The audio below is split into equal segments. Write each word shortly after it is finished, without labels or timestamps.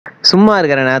சும்மா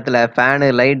இருக்கிற நேரத்துல ஃபேனு,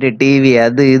 லைட்டு, டிவி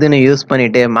அது இதுன்னு யூஸ்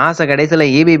பண்ணிட்டு மாச கடைசியில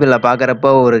ஈபி பில்ல பார்க்குறப்போ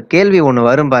ஒரு கேள்வி ஒண்ணு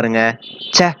வரும் பாருங்க.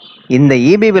 ச்சே! இந்த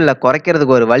ஈபி பில்ல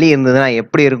குறைக்கிறதுக்கு ஒரு வழி இருந்ததுன்னா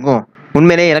எப்படி இருக்கும்?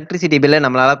 உண்மையிலேயே எலக்ட்ரிசிட்டி பில்ல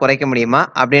நம்மளால குறைக்க முடியுமா?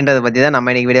 அப்படின்றத பத்தி தான்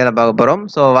நம்ம இன்னைக்கு வீடியோல பார்க்க போறோம்.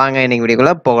 ஸோ வாங்க இன்னைக்கு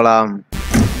வீடியோக்குள்ள போகலாம்.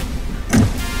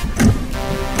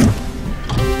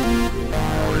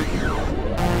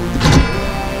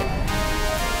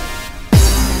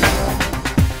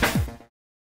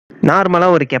 நார்மலா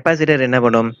ஒரு கெப்பாசிட்டர் என்ன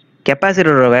பண்ணும்?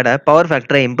 கெப்பாசிட்டரோட வேலை பவர்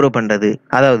ஃபேக்டரை இம்ப்ரூவ் பண்றது.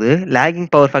 அதாவது லாகிங்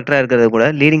பவர் ஃபேக்டரா இருக்கிறது கூட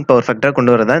லீடிங் பவர் ஃபேக்டரா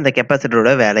கொண்டு வரது தான் இந்த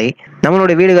கெப்பாசிட்டரோட வேலை.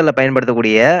 நம்மளோட வீடுகளில்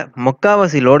பயன்படுத்தக்கூடிய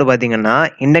முக்காவாசி லோடு பார்த்தீங்கன்னா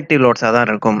இண்டக்டிவ் லோட்ஸாக தான்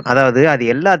இருக்கும். அதாவது அது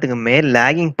எல்லாத்துக்குமே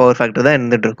லாகிங் பவர் ஃபேக்டர் தான்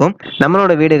இருந்துட்டு இருக்கும்.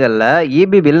 நம்மளோட வீடுகளில்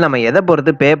இபி பில் நம்ம எதை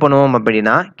பொறுத்து பே பண்ணுவோம்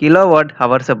அப்படின்னா கிலோ வாட்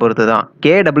ஹவர்ஸை பொறுத்து தான்.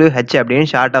 KWH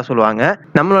அப்படின்னு ஷார்ட்டாக சொல்லுவாங்க.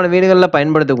 நம்மளோட வீடுகளில்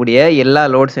பயன்படுத்தக்கூடிய எல்லா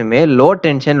லோட்ஸுமே லோ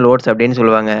டென்ஷன் லோட்ஸ் அப்படின்னு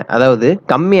சொல்லுவாங்க. அதாவது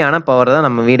கம்மியான பவர் தான்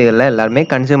நம்ம வீடுகளில் எல்லாருமே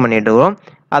கன்சியூம் பண்ணிட்டு இருக்கோம்.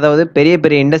 அதாவது பெரிய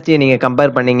பெரிய இண்டஸ்ட்ரியை நீங்க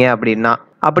கம்பேர் பண்ணீங்க அப்படின்னா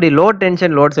அப்படி லோ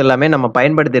டென்ஷன் லோட்ஸ் எல்லாமே நம்ம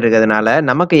பயன்படுத்தி இருக்கிறதுனால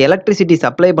நமக்கு எலக்ட்ரிசிட்டி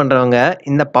சப்ளை பண்றவங்க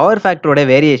இந்த பவர் ஃபேக்டரோட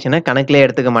வேரியேஷனை கணக்கிலே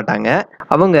எடுத்துக்க மாட்டாங்க.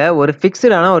 அவங்க ஒரு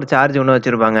ஃபிக்ஸ்டான ஒரு சார்ஜ் ஒன்று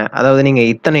வச்சிருப்பாங்க. அதாவது நீங்க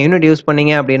இத்தனை யூனிட் யூஸ்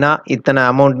பண்ணீங்க அப்படின்னா இத்தனை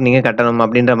அமௌண்ட் நீங்க கட்டணும்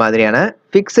அப்படின்ற மாதிரியான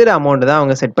ஃபிக்ஸ்டு அமௌண்ட் தான்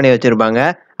அவங்க செட் பண்ணி வச்சிருப்பாங்க.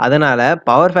 அதனால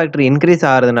பவர் ஃபேக்டர் இன்க்ரீஸ்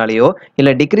ஆகிறதுனாலயோ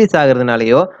இல்லை டிக்ரீஸ்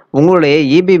ஆகிறதுனாலயோ உங்களுடைய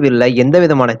இபி பில்ல எந்த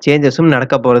விதமான சேஞ்சஸும்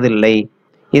நடக்க போறது இல்லை.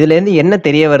 இதுலேருந்து என்ன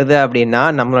தெரிய வருது அப்படின்னா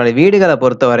நம்மளோட வீடுகளை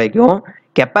பொறுத்த வரைக்கும்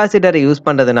கெப்பாசிட்டரை யூஸ்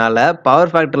பண்ணுறதுனால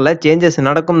பவர் ஃபேக்டரில் சேஞ்சஸ்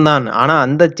நடக்கும் தான். ஆனால்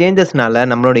அந்த சேஞ்சஸ்னால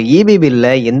நம்மளோட இபி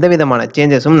பில்ல எந்த விதமான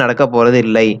சேஞ்சஸும் நடக்க போகிறது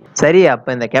இல்லை. சரி,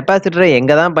 அப்போ இந்த கெப்பாசிட்டரை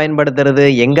எங்கே தான் பயன்படுத்துறது,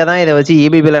 எங்கே தான் இதை வச்சு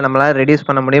இபி பில்லை நம்மளால் ரெடியூஸ்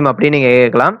பண்ண முடியும் அப்படின்னு நீங்கள்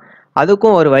கேட்கலாம்.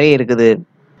 அதுக்கும் ஒரு வழி இருக்குது.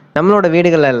 நம்மளோட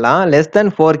வீடுகள் எல்லாம் லெஸ்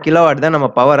தென் 4 கிலோவாட் தான்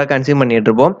நம்ம பவரை கன்சியூம்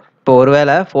பண்ணிட்டு இருப்போம். இப்போ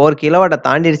ஒருவேளை 4 கிலோவாட்டை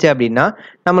தாண்டிடுச்சு அப்படின்னா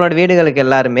நம்மளோட வீடுகளுக்கு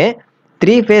எல்லாருமே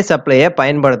 3 ஃபேஸ் சப்ளையை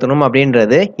பயன்படுத்தணும்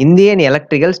அப்படின்றது இந்தியன்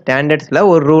எலக்ட்ரிக்கல் ஸ்டாண்டர்ட்ஸில்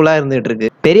ஒரு ரூலாக இருந்துகிட்டு இருக்கு.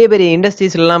 பெரிய பெரிய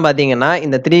இண்டஸ்ட்ரீஸ்லாம் பார்த்தீங்கன்னா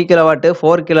இந்த 3 கிலோவாட்டு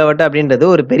 4 கிலோவாட்டு அப்படின்றது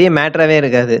ஒரு பெரிய மேட்டராகவே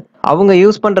இருக்காது. அவங்க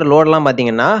யூஸ் பண்ணுற லோடெலாம்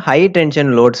பார்த்தீங்கன்னா ஹை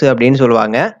டென்ஷன் லோட்ஸ் அப்படின்னு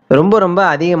சொல்லுவாங்க. ரொம்ப ரொம்ப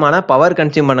அதிகமான பவர்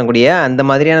கன்சியூம் பண்ணக்கூடிய அந்த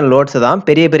மாதிரியான லோட்ஸை தான்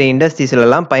பெரிய பெரிய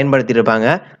இண்டஸ்ட்ரீஸ்லாம் பயன்படுத்திட்டு இருப்பாங்க.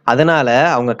 அதனால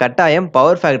அவங்க கட்டாயம்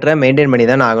பவர் ஃபேக்டரை மெயின்டைன் பண்ணி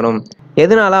தான் ஆகணும்.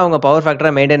 எதனால அவங்க பவர் ஃபேக்டரை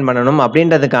மெயின்டைன் பண்ணணும்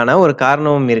அப்படின்றதுக்கான ஒரு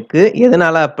காரணமும் இருக்கு.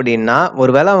 எதனால அப்படின்னா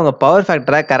ஒருவேளை அவங்க பவர்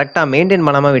ஃபேக்டரை கரெக்டாக மெயின்டைன்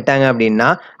பண்ணாமல் விட்டாங்க அப்படின்னா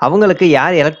அவங்களுக்கு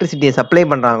யார் எலக்ட்ரிசிட்டியை சப்ளை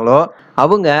பண்ணுறாங்களோ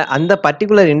அவங்க அந்த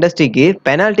பர்டிகுலர் இண்டஸ்ட்ரிக்கு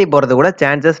பெனால்ட்டி போகிறது கூட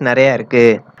சான்சஸ் நிறையா இருக்கு.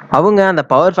 அவங்க அந்த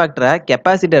பவர் ஃபேக்டரை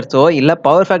கெப்பாசிட்டர்ஸோ இல்லை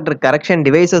பவர் ஃபேக்டர் கரெக்ஷன்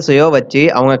டிவைசஸையோ வச்சு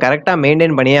அவங்க கரெக்டாக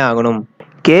மெயின்டைன் பண்ணியே ஆகணும்.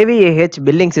 KVAH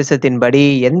பில்லிங் சிஸ்டத்தின் படி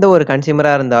எந்த ஒரு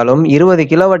கன்சியூமராக இருந்தாலும் 20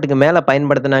 கிலோவாட்டுக்கு மேலே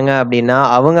பயன்படுத்தினாங்க அப்படின்னா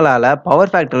அவங்களால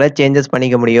பவர் ஃபேக்டரில் சேஞ்சஸ்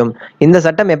பண்ணிக்க முடியும். இந்த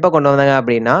சட்டம் எப்போ கொண்டு வந்தாங்க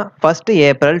அப்படின்னா 1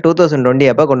 ஏப்ரல்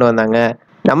 2020 அப்போ கொண்டு வந்தாங்க.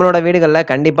 நம்மளோட வீடுகளில்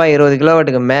கண்டிப்பாக 20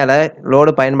 கிலோவாட்டுக்கு மேலே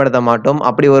லோடு பயன்படுத்த மாட்டோம்.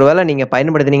 அப்படி ஒருவேளை நீங்கள்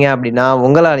பயன்படுத்தினீங்க அப்படின்னா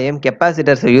உங்களாலையும்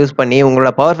கெப்பாசிட்டர்ஸை யூஸ் பண்ணி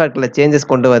உங்களோட பவர் ஃபேக்டரில்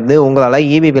சேஞ்சஸ் கொண்டு வந்து உங்களால்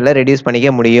இபி பில்லை ரெடியூஸ்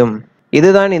பண்ணிக்க முடியும்.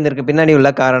 இதுதான் இதற்கு பின்னாடி உள்ள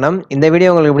காரணம். இந்த வீடியோ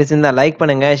உங்களுக்கு பிடிச்சிருந்தா லைக்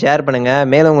பண்ணுங்க, ஷேர் பண்ணுங்க.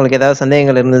 மேலும் உங்களுக்கு ஏதாவது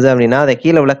சந்தேகங்கள் இருந்தது அப்படின்னா அதை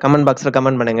கீழே உள்ள கமெண்ட் பாக்ஸில்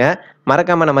கமெண்ட் பண்ணுங்க.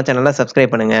 மறக்காம நம்ம சேனலை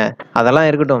சப்ஸ்கிரைப் பண்ணுங்க. அதெல்லாம்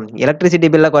இருக்கட்டும், எலக்ட்ரிசிட்டி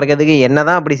பில்லை குறைக்கிறதுக்கு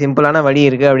என்னதான் அப்படி சிம்பிளான வழி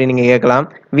இருக்கு அப்படின்னு நீங்க கேட்கலாம்.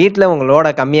 வீட்டில்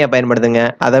உங்களோட கம்மியாக பயன்படுத்துங்க,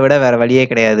 அதை விட வேற வழியே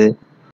கிடையாது.